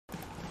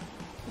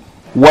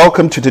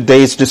Welcome to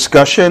today's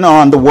discussion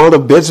on the world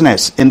of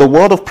business. In the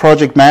world of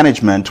project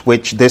management,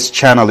 which this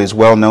channel is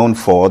well known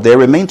for, there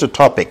remains a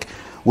topic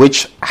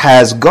which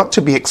has got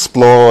to be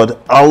explored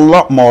a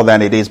lot more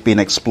than it is being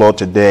explored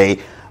today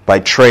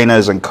by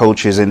trainers and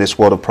coaches in this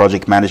world of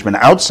project management.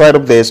 Outside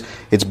of this,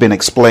 it's been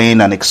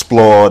explained and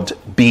explored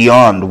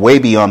way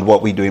beyond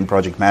what we do in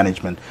project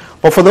management.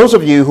 But for those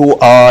of you who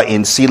are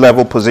in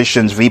C-level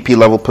positions, VP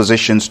level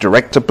positions,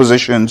 director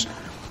positions,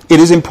 it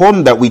is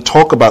important that we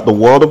talk about the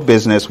world of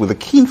business with a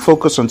keen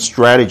focus on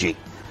strategy.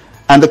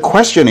 And the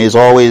question is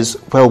always,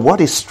 well, what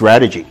is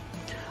strategy?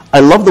 I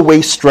love the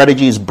way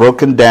strategy is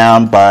broken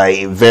down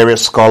by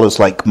various scholars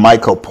like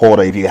Michael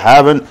Porter. If you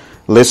haven't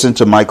listened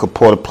to Michael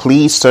Porter,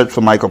 please search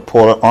for Michael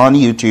Porter on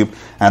YouTube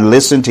and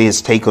listen to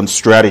his take on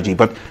strategy.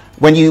 But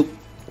when you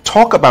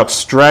talk about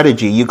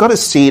strategy, you've got to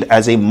see it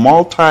as a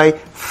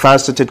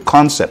multifaceted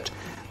concept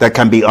that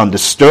can be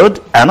understood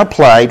and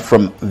applied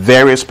from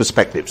various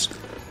perspectives.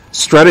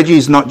 Strategy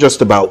is not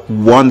just about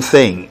one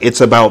thing,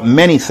 it's about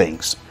many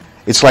things.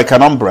 It's like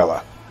an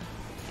umbrella.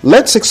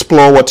 Let's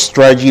explore what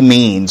strategy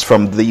means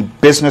from the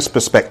business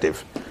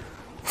perspective.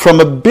 From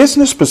a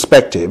business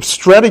perspective,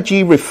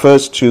 strategy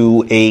refers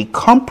to a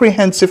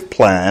comprehensive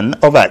plan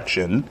of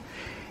action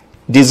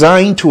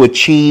designed to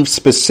achieve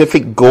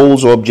specific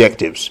goals or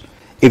objectives.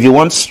 If you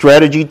want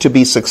strategy to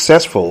be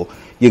successful,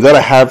 you got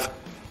to have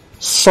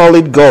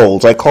solid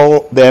goals. I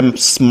call them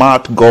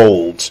SMART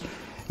goals.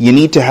 You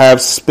need to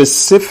have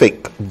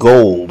specific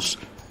goals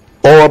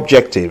or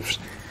objectives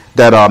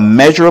that are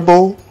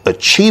measurable,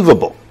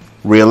 achievable,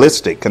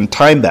 realistic, and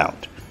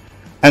time-bound.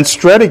 And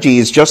strategy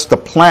is just the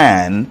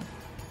plan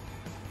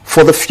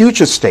for the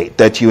future state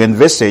that you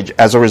envisage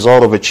as a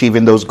result of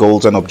achieving those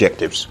goals and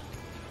objectives.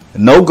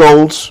 No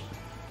goals,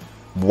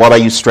 what are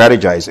you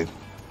strategizing?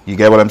 You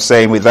get what I'm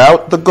saying?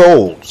 Without the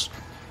goals,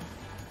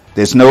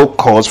 there's no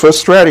cause for a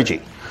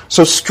strategy.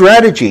 So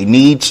strategy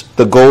needs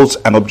the goals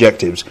and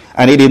objectives,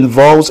 and it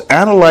involves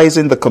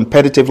analyzing the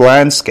competitive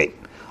landscape,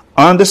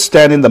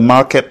 understanding the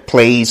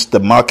marketplace, the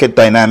market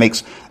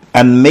dynamics,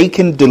 and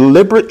making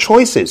deliberate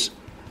choices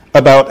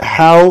about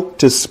how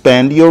to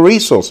spend your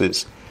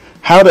resources,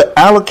 how to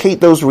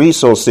allocate those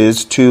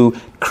resources to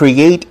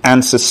create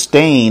and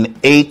sustain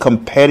a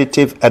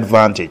competitive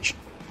advantage.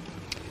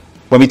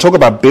 When we talk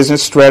about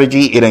business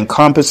strategy, it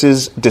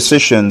encompasses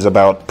decisions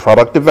about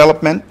product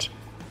development,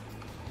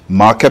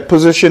 market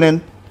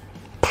positioning,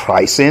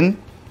 pricing,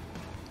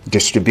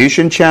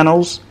 distribution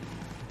channels,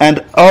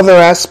 and other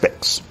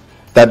aspects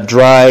that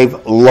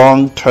drive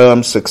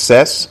long-term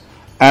success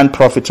and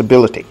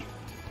profitability.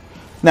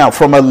 Now,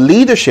 from a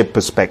leadership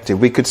perspective,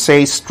 we could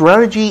say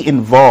strategy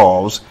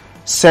involves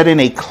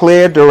setting a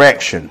clear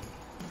direction,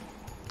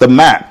 the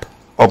map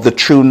of the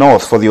true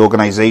north for the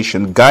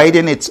organization,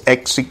 guiding its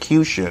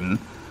execution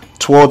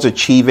towards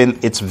achieving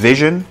its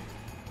vision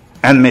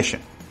and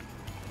mission.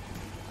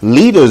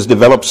 Leaders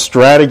develop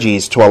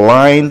strategies to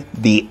align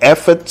the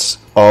efforts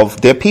of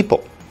their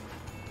people,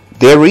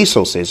 their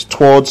resources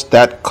towards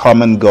that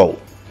common goal.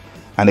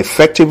 An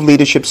effective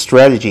leadership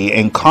strategy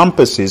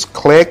encompasses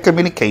clear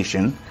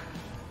communication,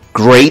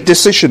 great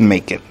decision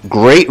making,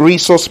 great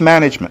resource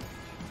management,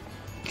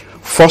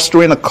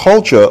 fostering a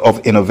culture of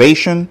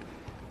innovation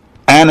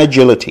and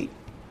agility.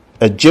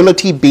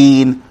 Agility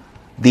being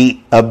the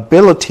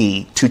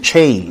ability to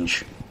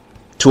change,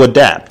 to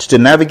adapt, to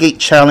navigate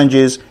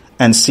challenges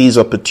and seize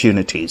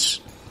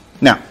opportunities.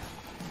 Now,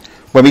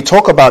 when we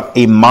talk about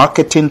a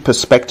marketing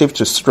perspective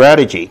to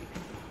strategy,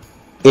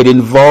 it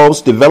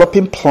involves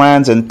developing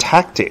plans and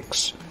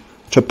tactics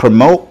to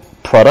promote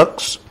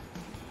products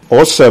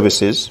or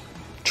services,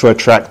 to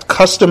attract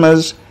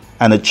customers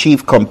and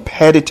achieve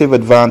competitive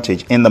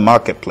advantage in the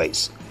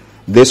marketplace.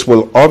 This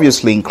will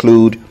obviously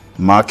include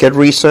market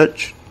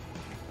research,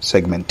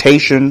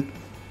 segmentation,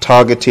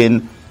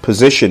 targeting,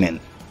 positioning,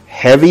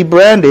 heavy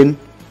branding,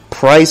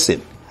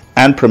 pricing,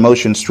 and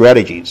promotion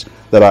strategies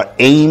that are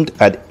aimed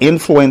at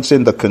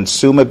influencing the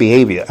consumer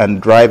behavior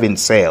and driving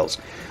sales.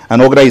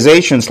 And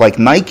organizations like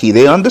Nike,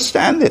 they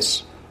understand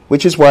this,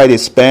 which is why they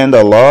spend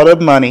a lot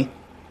of money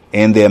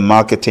in their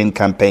marketing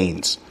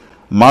campaigns.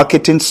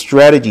 Marketing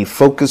strategy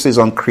focuses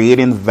on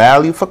creating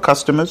value for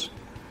customers,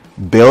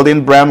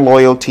 building brand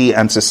loyalty,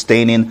 and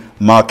sustaining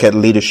market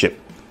leadership.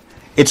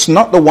 It's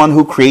not the one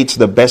who creates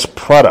the best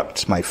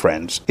product, my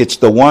friends. It's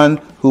the one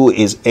who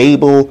is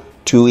able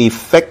to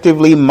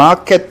effectively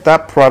market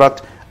that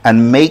product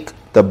and make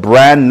the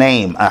brand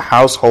name a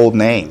household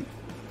name.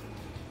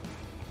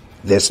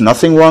 There's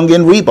nothing wrong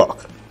in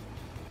Reebok.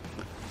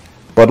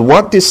 But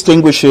what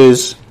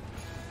distinguishes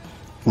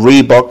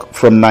Reebok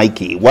from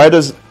Nike? Why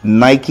does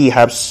Nike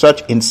have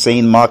such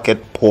insane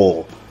market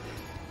pull?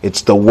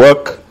 It's the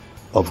work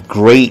of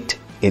great,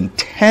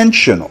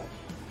 intentional,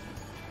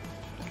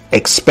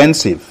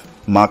 expensive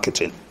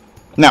marketing.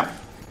 Now,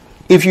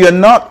 if you're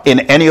not in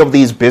any of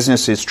these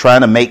businesses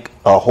trying to make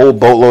a whole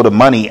boatload of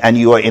money and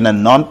you are in a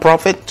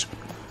nonprofit,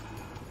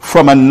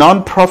 from a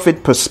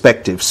nonprofit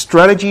perspective,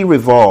 strategy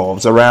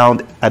revolves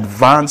around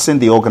advancing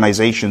the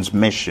organization's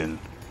mission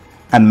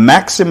and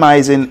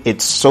maximizing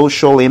its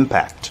social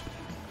impact.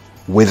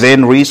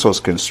 within resource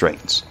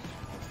constraints.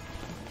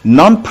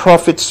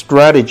 Nonprofit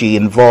strategy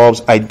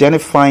involves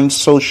identifying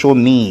social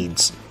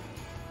needs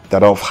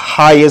that are of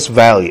highest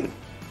value,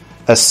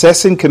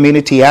 assessing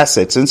community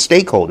assets and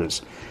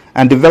stakeholders,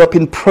 and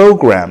developing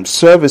programs,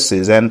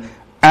 services, and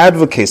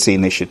advocacy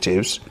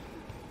initiatives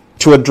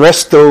to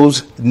address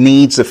those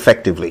needs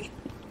effectively.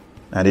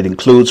 And it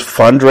includes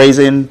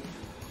fundraising,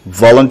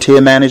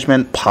 volunteer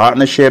management,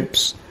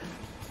 partnerships,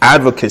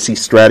 advocacy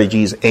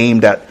strategies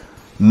aimed at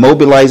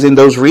mobilizing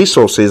those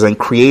resources and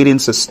creating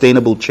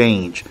sustainable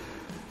change.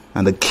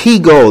 And the key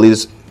goal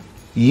is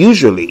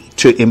usually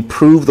to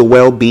improve the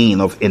well-being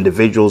of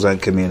individuals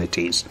and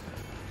communities.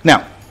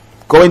 Now,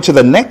 going to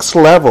the next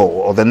level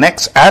or the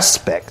next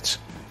aspect,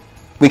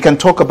 we can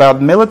talk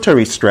about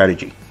military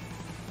strategy.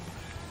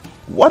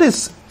 What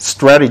is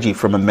strategy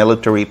from a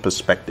military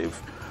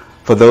perspective?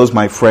 For those,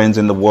 my friends,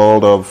 in the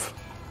world of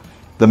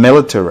the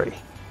military,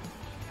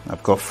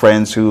 I've got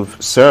friends who've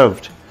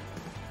served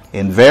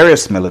in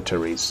various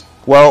militaries.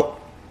 Well,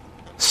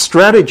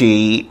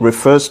 strategy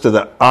refers to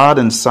the art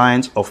and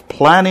science of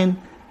planning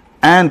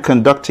and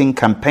conducting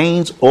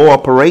campaigns or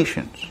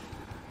operations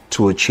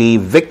to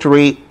achieve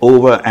victory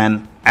over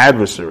an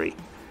adversary.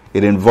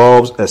 It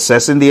involves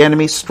assessing the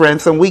enemy's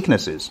strengths and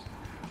weaknesses,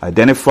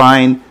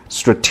 identifying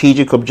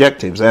strategic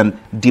objectives, and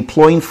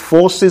deploying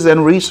forces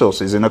and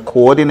resources in a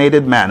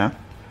coordinated manner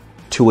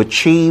to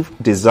achieve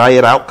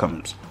desired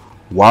outcomes,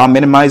 while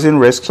minimizing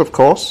risks, of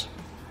course,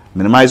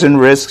 minimizing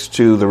risks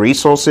to the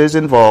resources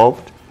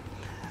involved,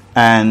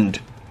 and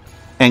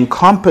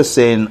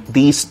encompassing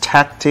these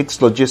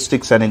tactics,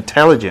 logistics, and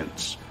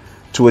intelligence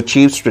to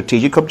achieve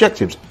strategic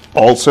objectives.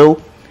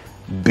 Also,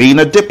 being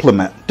a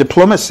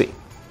diplomacy,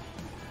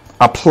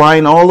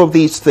 applying all of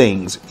these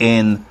things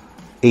in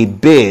a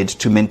bid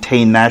to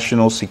maintain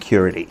national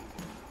security.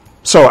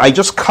 So I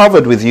just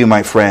covered with you,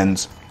 my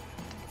friends,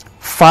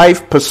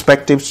 5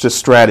 perspectives to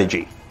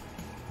strategy: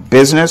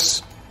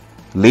 business,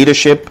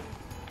 leadership,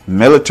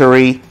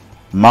 military,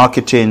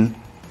 marketing,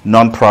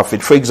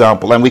 nonprofit, for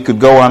example, and we could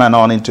go on and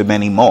on into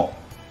many more.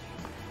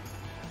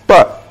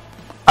 But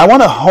I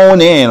want to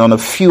hone in on a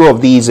few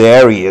of these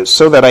areas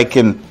so that I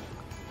can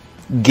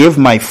give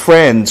my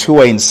friends who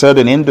are in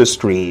certain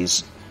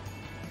industries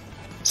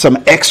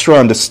some extra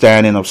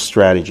understanding of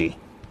strategy.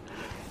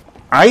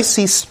 I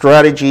see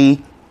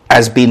strategy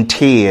as being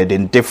tiered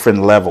in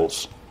different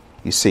levels.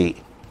 You see,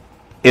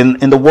 in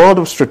the world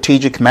of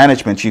strategic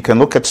management, you can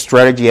look at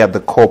strategy at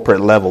the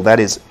corporate level. That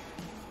is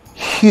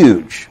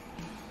huge.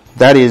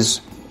 That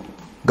is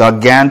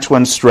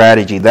gargantuan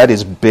strategy. That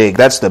is big.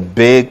 That's the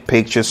big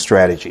picture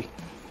strategy.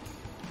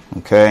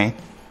 Okay?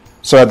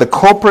 So at the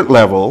corporate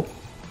level,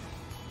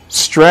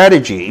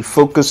 strategy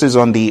focuses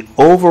on the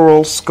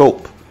overall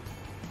scope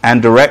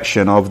and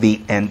direction of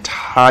the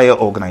entire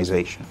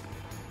organization.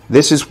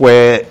 This is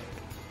where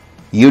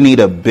you need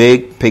a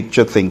big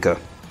picture thinker.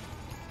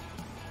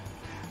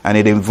 And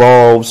it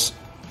involves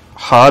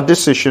hard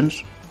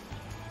decisions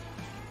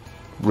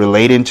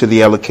relating to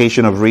the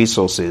allocation of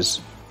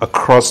resources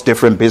across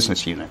different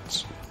business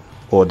units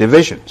or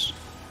divisions.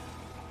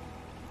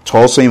 It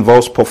also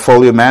involves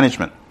portfolio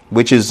management,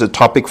 which is a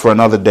topic for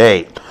another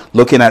day,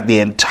 looking at the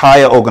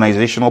entire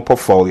organizational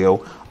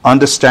portfolio,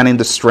 understanding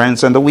the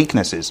strengths and the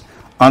weaknesses,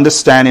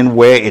 understanding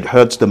where it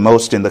hurts the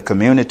most in the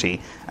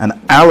community, and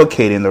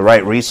allocating the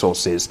right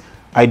resources,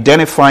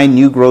 identifying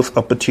new growth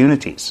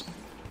opportunities.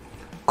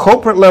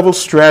 Corporate level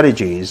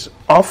strategies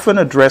often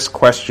address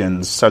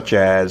questions such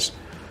as,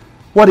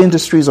 what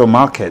industries or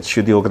markets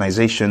should the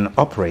organization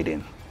operate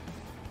in?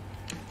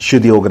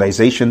 Should the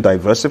organization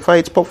diversify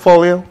its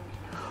portfolio?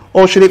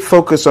 Or should it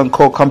focus on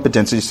core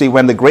competencies? You see,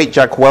 when the great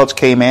Jack Welch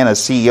came in as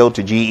CEO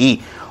to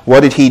GE, what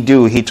did he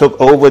do? He took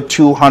over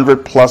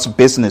 200 plus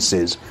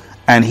businesses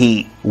and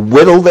he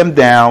whittled them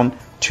down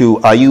to,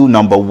 are you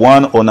number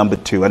 1 or number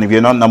 2? And if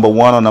you're not number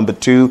 1 or number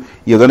 2,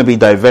 you're going to be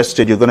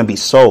divested, you're going to be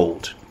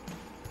sold.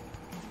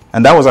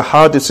 And that was a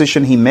hard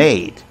decision he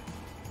made,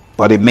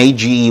 but it made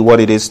GE what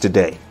it is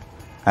today.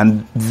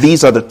 And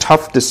these are the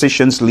tough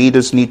decisions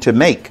leaders need to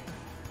make,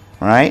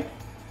 right?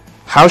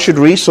 How should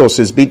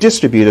resources be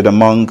distributed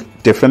among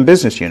different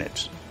business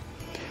units?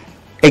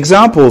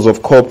 Examples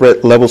of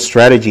corporate level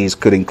strategies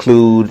could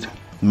include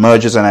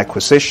mergers and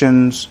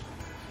acquisitions,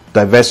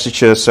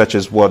 divestitures such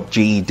as what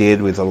GE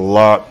did with a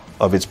lot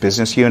of its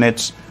business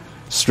units,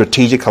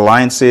 strategic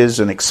alliances,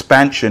 and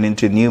expansion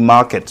into new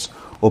markets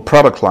or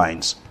product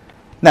lines.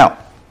 Now,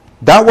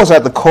 that was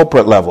at the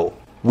corporate level.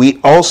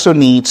 We also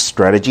need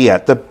strategy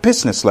at the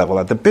business level,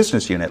 at the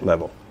business unit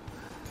level.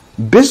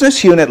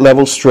 Business unit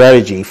level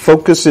strategy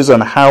focuses on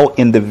how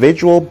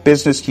individual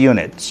business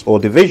units or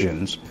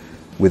divisions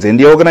within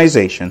the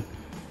organization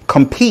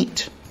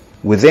compete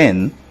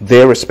within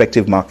their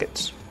respective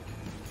markets.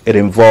 It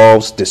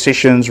involves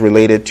decisions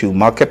related to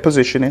market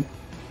positioning,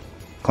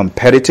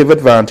 competitive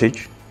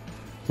advantage,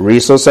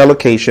 resource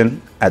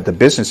allocation at the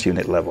business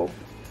unit level.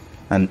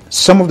 And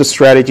some of the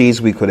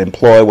strategies we could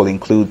employ will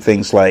include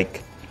things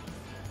like,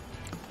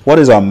 what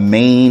is our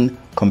main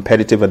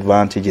competitive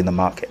advantage in the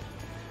market?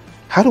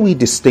 how do we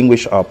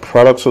distinguish our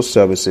products or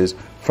services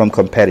from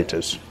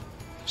competitors?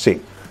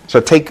 See, so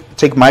take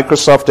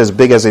Microsoft, as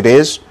big as it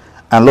is,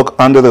 and look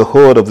under the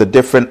hood of the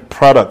different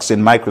products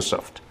in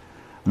Microsoft.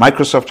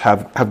 Microsoft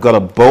have got a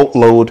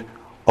boatload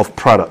of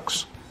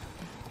products.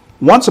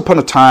 Once upon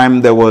a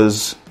time, there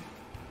was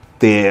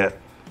the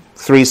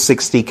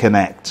 360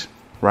 Connect,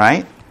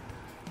 right?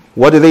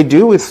 What do they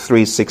do with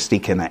 360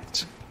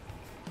 Connect?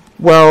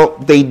 Well,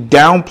 they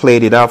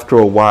downplayed it after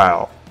a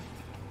while.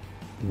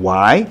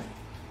 Why?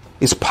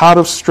 It's part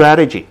of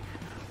strategy.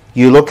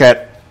 You look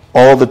at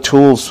all the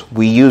tools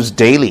we use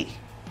daily: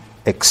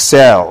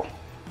 Excel,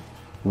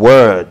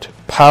 Word,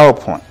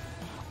 PowerPoint.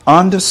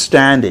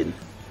 Understanding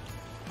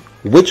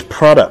which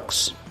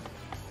products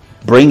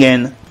bring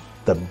in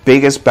the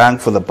biggest bang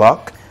for the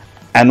buck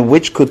and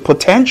which could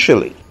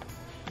potentially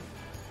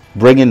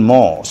bring in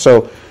more.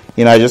 So,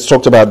 I just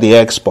talked about the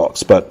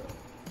Xbox, but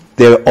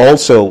there are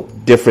also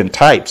different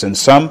types, and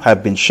some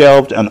have been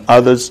shelved and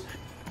others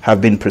have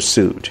been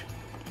pursued,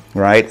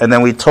 right? And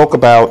then we talk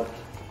about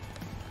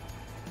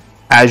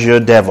Azure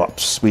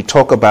DevOps. We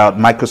talk about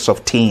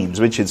Microsoft Teams,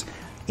 which is,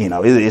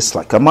 it's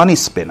like a money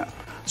spinner.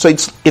 So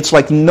it's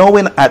like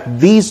knowing at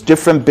these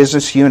different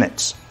business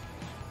units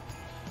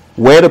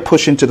where to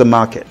push into the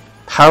market,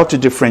 how to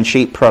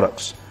differentiate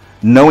products,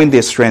 knowing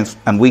their strengths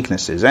and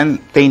weaknesses. And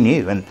they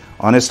knew. And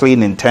honestly,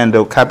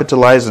 Nintendo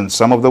capitalized on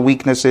some of the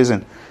weaknesses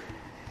in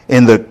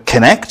the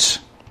Kinect,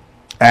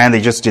 and they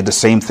just did the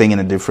same thing in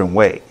a different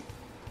way.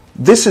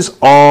 This is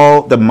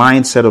all the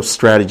mindset of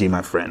strategy,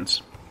 my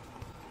friends.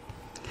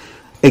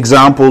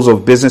 Examples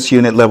of business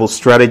unit level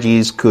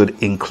strategies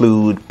could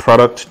include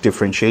product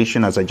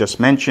differentiation, as I just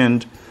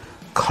mentioned,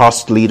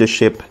 cost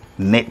leadership,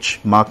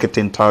 niche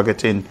marketing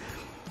targeting,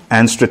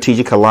 and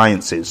strategic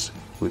alliances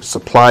with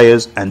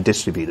suppliers and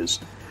distributors.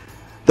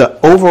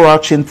 The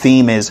overarching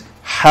theme is,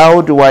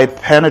 how do I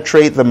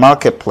penetrate the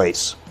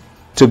marketplace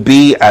to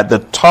be at the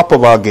top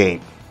of our game?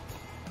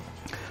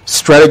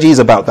 Strategy is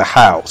about the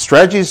how.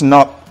 Strategy is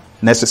not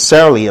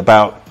necessarily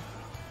about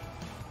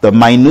the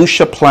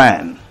minutia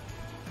plan.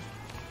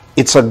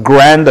 It's a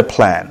grander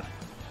plan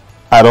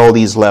at all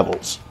these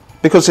levels,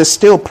 because it's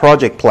still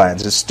project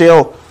plans, it's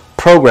still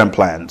program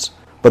plans,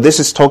 but this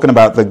is talking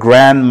about the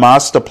grand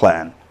master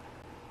plan.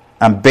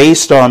 And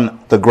based on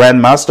the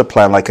grand master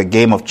plan, like a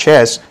game of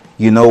chess,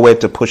 you know where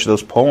to push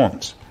those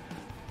pawns.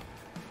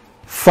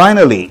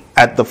 Finally,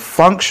 at the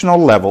functional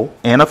level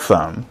in a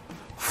firm,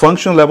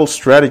 functional level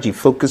strategy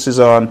focuses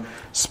on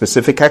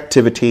specific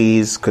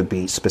activities, could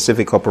be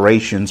specific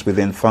operations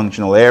within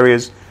functional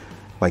areas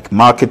like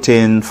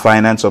marketing,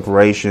 finance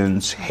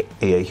operations,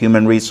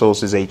 human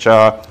resources,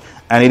 HR,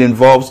 and it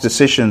involves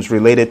decisions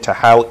related to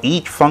how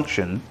each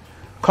function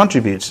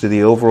contributes to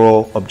the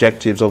overall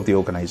objectives of the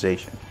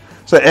organization.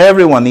 So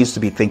everyone needs to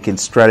be thinking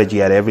strategy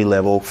at every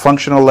level.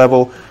 Functional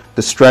level,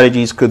 the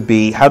strategies could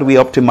be, how do we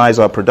optimize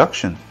our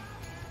production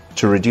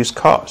to reduce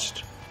cost?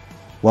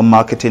 What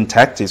marketing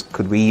tactics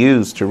could we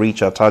use to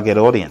reach our target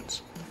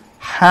audience?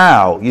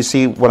 How? You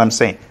see what I'm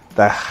saying?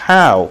 The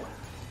how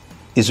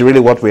is really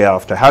what we're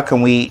after. How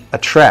can we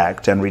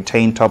attract and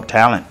retain top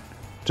talent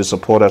to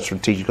support our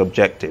strategic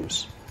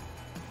objectives?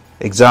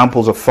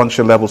 Examples of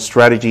functional level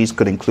strategies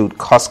could include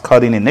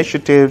cost-cutting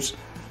initiatives,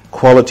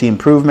 quality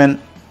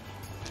improvement,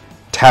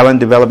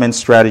 talent development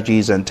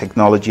strategies, and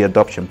technology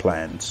adoption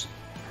plans.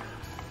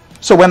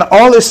 So when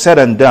all is said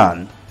and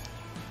done,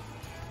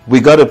 we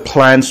got to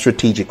plan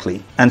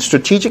strategically. And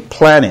strategic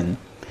planning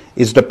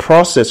is the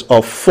process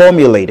of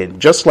formulating,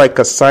 just like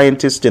a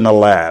scientist in a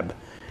lab,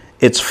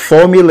 it's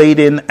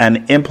formulating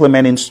and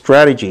implementing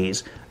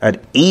strategies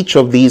at each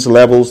of these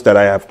levels that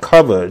I have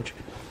covered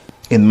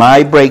in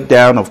my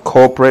breakdown of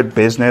corporate,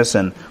 business,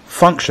 and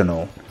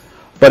functional.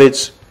 But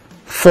it's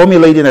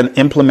formulating and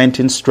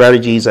implementing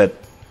strategies at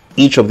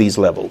each of these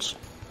levels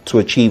to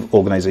achieve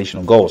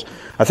organizational goals.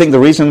 I think the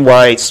reason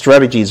why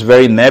strategy is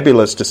very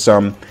nebulous to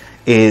some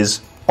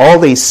is all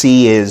they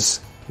see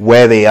is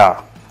where they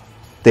are.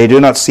 They do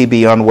not see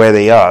beyond where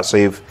they are. So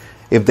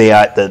if they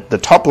are at the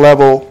top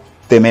level,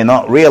 they may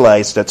not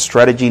realize that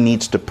strategy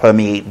needs to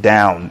permeate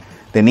down.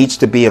 There needs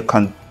to be a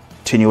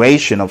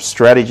continuation of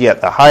strategy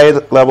at the higher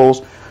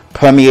levels,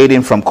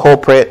 permeating from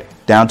corporate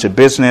down to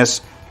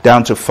business,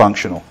 down to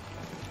functional.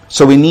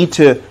 So we need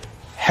to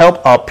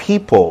help our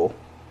people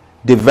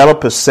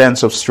develop a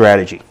sense of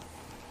strategy.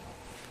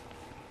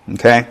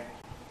 Okay?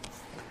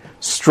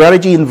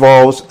 Strategy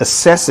involves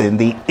assessing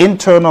the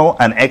internal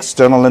and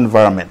external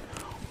environment,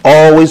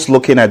 always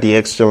looking at the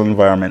external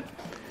environment.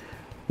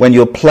 When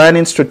you're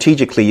planning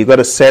strategically, you've got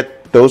to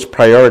set those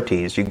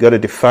priorities. You've got to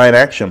define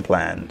action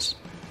plans,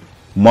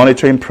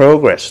 monitoring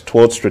progress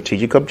towards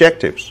strategic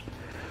objectives.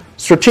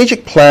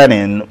 Strategic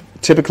planning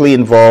typically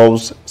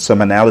involves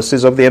some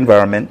analysis of the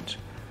environment,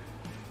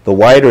 the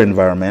wider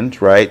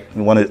environment, right?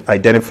 You want to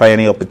identify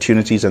any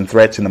opportunities and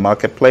threats in the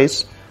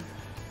marketplace,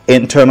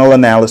 internal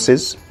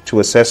analysis to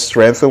assess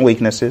strengths and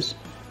weaknesses,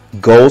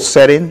 goal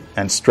setting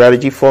and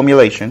strategy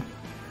formulation,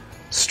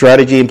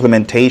 strategy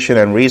implementation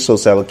and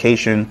resource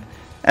allocation,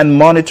 and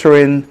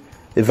monitoring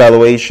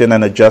evaluation,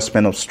 and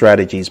adjustment of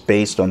strategies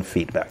based on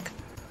feedback.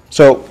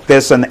 So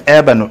there's an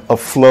ebb and a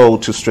flow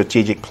to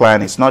strategic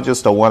plan. It's not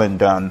just a one and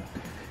done.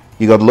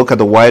 You got to look at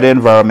the wider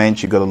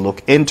environment. You got to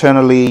look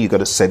internally. You got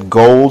to set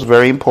goals,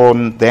 very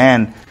important.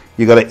 Then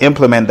you got to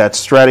implement that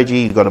strategy.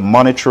 You got to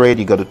monitor it.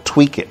 You got to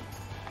tweak it.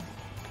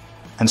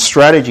 And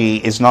strategy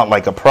is not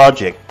like a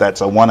project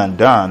that's a one and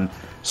done.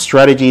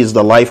 Strategy is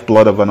the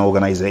lifeblood of an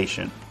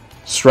organization.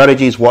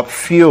 Strategy is what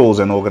fuels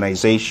an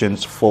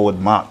organization's forward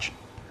march.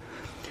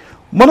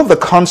 One of the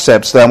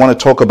concepts that I want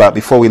to talk about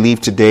before we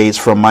leave today is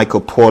from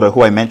Michael Porter,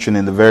 who I mentioned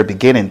in the very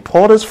beginning.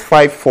 Porter's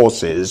 5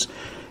 Forces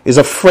is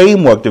a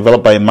framework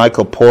developed by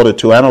Michael Porter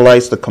to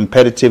analyze the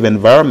competitive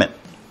environment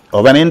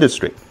of an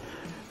industry.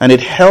 And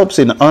it helps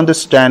in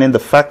understanding the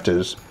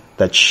factors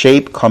that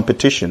shape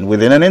competition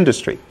within an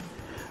industry,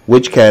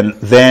 which can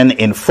then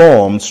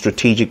inform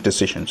strategic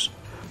decisions.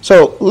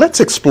 So let's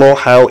explore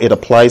how it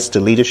applies to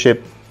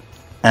leadership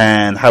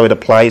and how it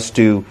applies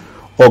to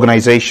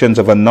organizations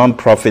of a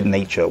non-profit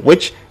nature,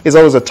 which is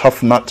always a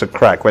tough nut to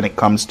crack when it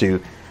comes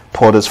to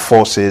Porter's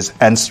forces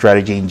and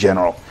strategy in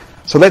general.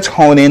 So let's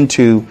hone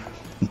into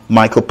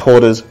Michael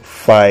Porter's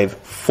 5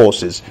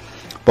 forces.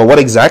 But what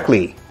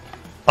exactly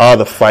are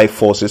the 5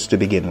 forces to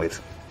begin with?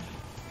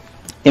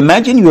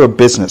 Imagine you're a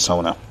business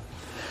owner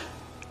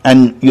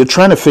and you're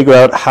trying to figure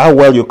out how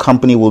well your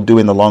company will do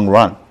in the long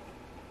run.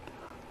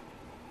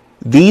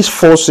 These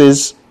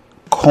forces,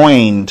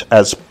 coined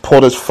as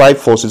Porter's 5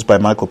 Forces by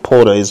Michael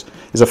Porter, is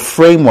a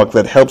framework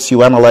that helps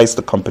you analyze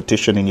the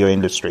competition in your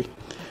industry.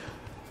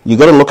 You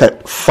got to look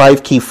at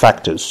 5 key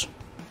factors.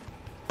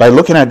 By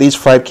looking at these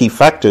 5 key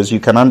factors, you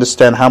can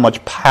understand how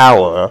much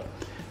power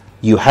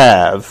you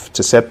have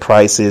to set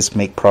prices,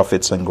 make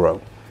profits, and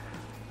grow.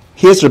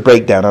 Here's the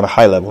breakdown at a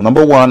high level.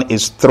 Number 1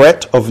 is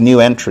threat of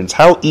new entrants.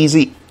 How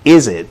easy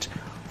is it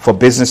for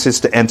businesses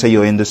to enter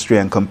your industry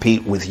and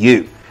compete with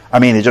you? I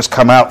mean, they just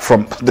come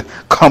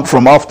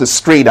from off the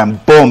street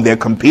and boom, they're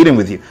competing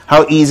with you.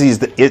 How easy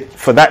is it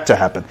for that to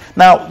happen?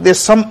 Now, there's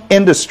some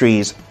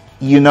industries,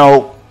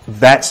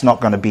 that's not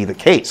going to be the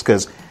case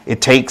because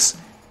it takes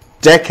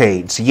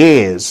decades,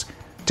 years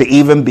to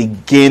even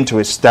begin to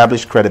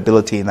establish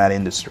credibility in that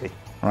industry,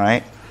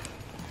 right?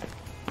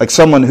 Like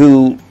someone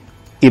who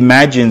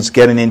imagines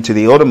getting into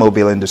the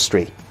automobile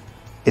industry,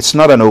 it's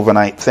not an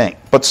overnight thing.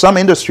 But some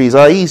industries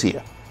are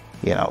easier.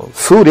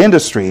 Food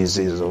industries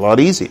is a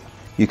lot easier.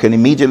 You can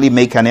immediately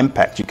make an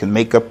impact. You can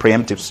make a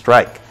preemptive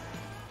strike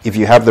if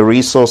you have the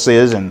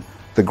resources and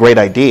the great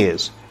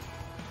ideas.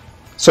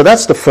 So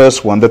that's the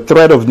first one, the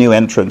threat of new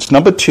entrants.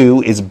 Number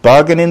 2 is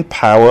bargaining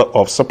power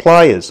of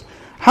suppliers.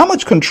 How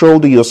much control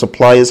do your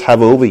suppliers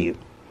have over you?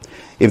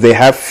 If they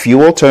have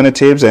few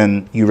alternatives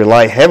and you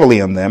rely heavily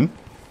on them,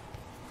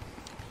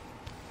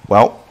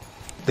 well,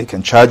 they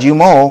can charge you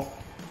more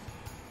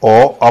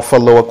or offer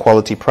lower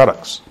quality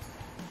products.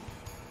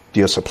 Do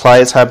your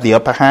suppliers have the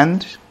upper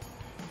hand?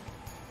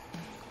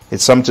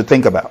 It's something to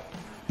think about.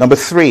 Number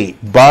 3,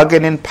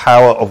 bargaining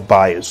power of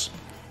buyers.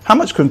 How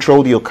much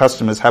control do your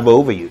customers have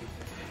over you?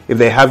 If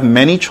they have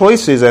many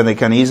choices and they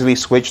can easily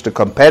switch to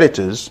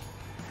competitors,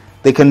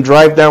 they can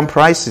drive down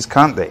prices,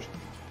 can't they?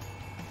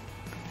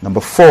 Number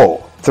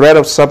 4, threat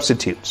of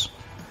substitutes.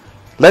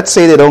 Let's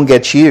say they don't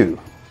get you.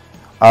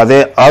 Are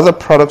there other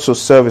products or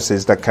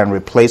services that can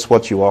replace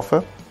what you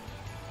offer?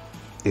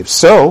 If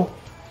so,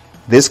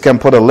 this can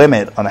put a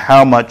limit on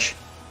how much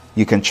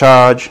you can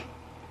charge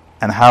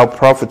and how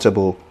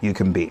profitable you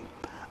can be.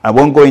 I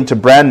won't go into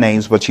brand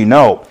names, but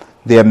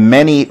there are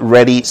many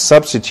ready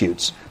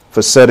substitutes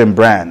for certain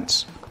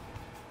brands.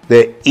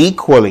 They're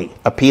equally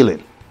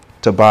appealing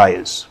to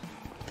buyers.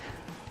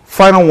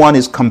 Final one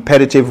is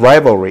competitive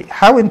rivalry.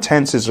 How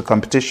intense is the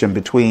competition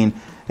between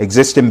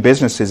existing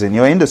businesses in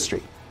your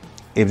industry?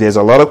 If there's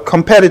a lot of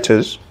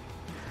competitors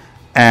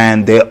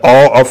and they're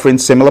all offering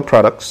similar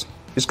products,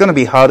 it's going to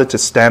be harder to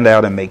stand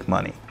out and make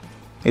money,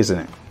 isn't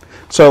it?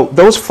 So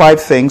those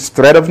 5 things: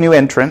 threat of new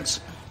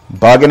entrants,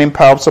 bargaining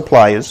power of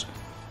suppliers,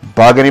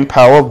 bargaining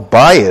power of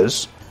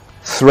buyers,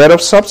 threat of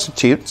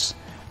substitutes,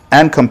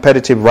 and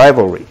competitive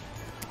rivalry.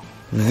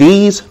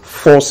 These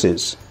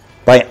forces,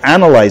 by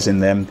analyzing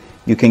them,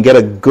 you can get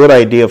a good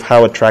idea of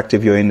how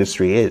attractive your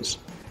industry is.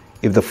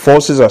 If the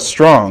forces are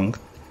strong,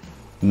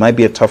 it might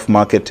be a tough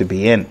market to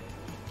be in.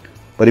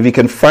 But if you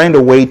can find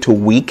a way to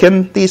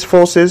weaken these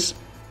forces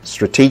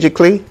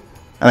strategically,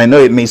 and I know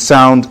it may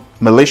sound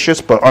malicious,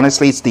 but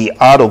honestly, it's the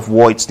art of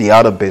war, it's the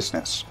art of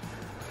business.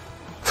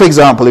 For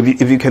example,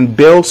 if you can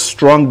build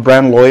strong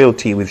brand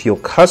loyalty with your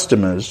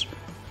customers,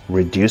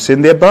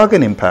 reducing their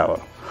bargaining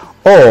power,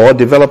 or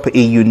develop a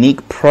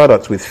unique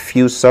product with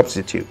few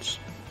substitutes,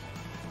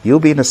 you'll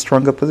be in a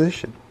stronger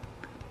position.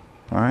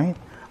 All right?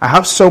 I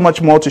have so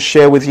much more to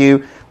share with you,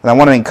 and I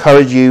want to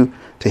encourage you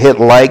to hit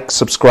like,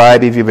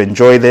 subscribe if you've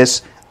enjoyed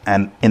this.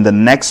 And in the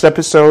next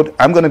episode,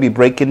 I'm going to be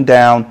breaking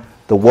down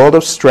the world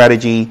of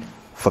strategy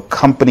for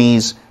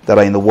companies that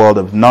are in the world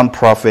of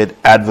nonprofit,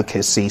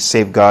 advocacy,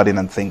 safeguarding,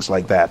 and things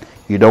like that.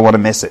 You don't want to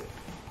miss it.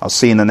 I'll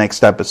see you in the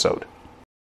next episode.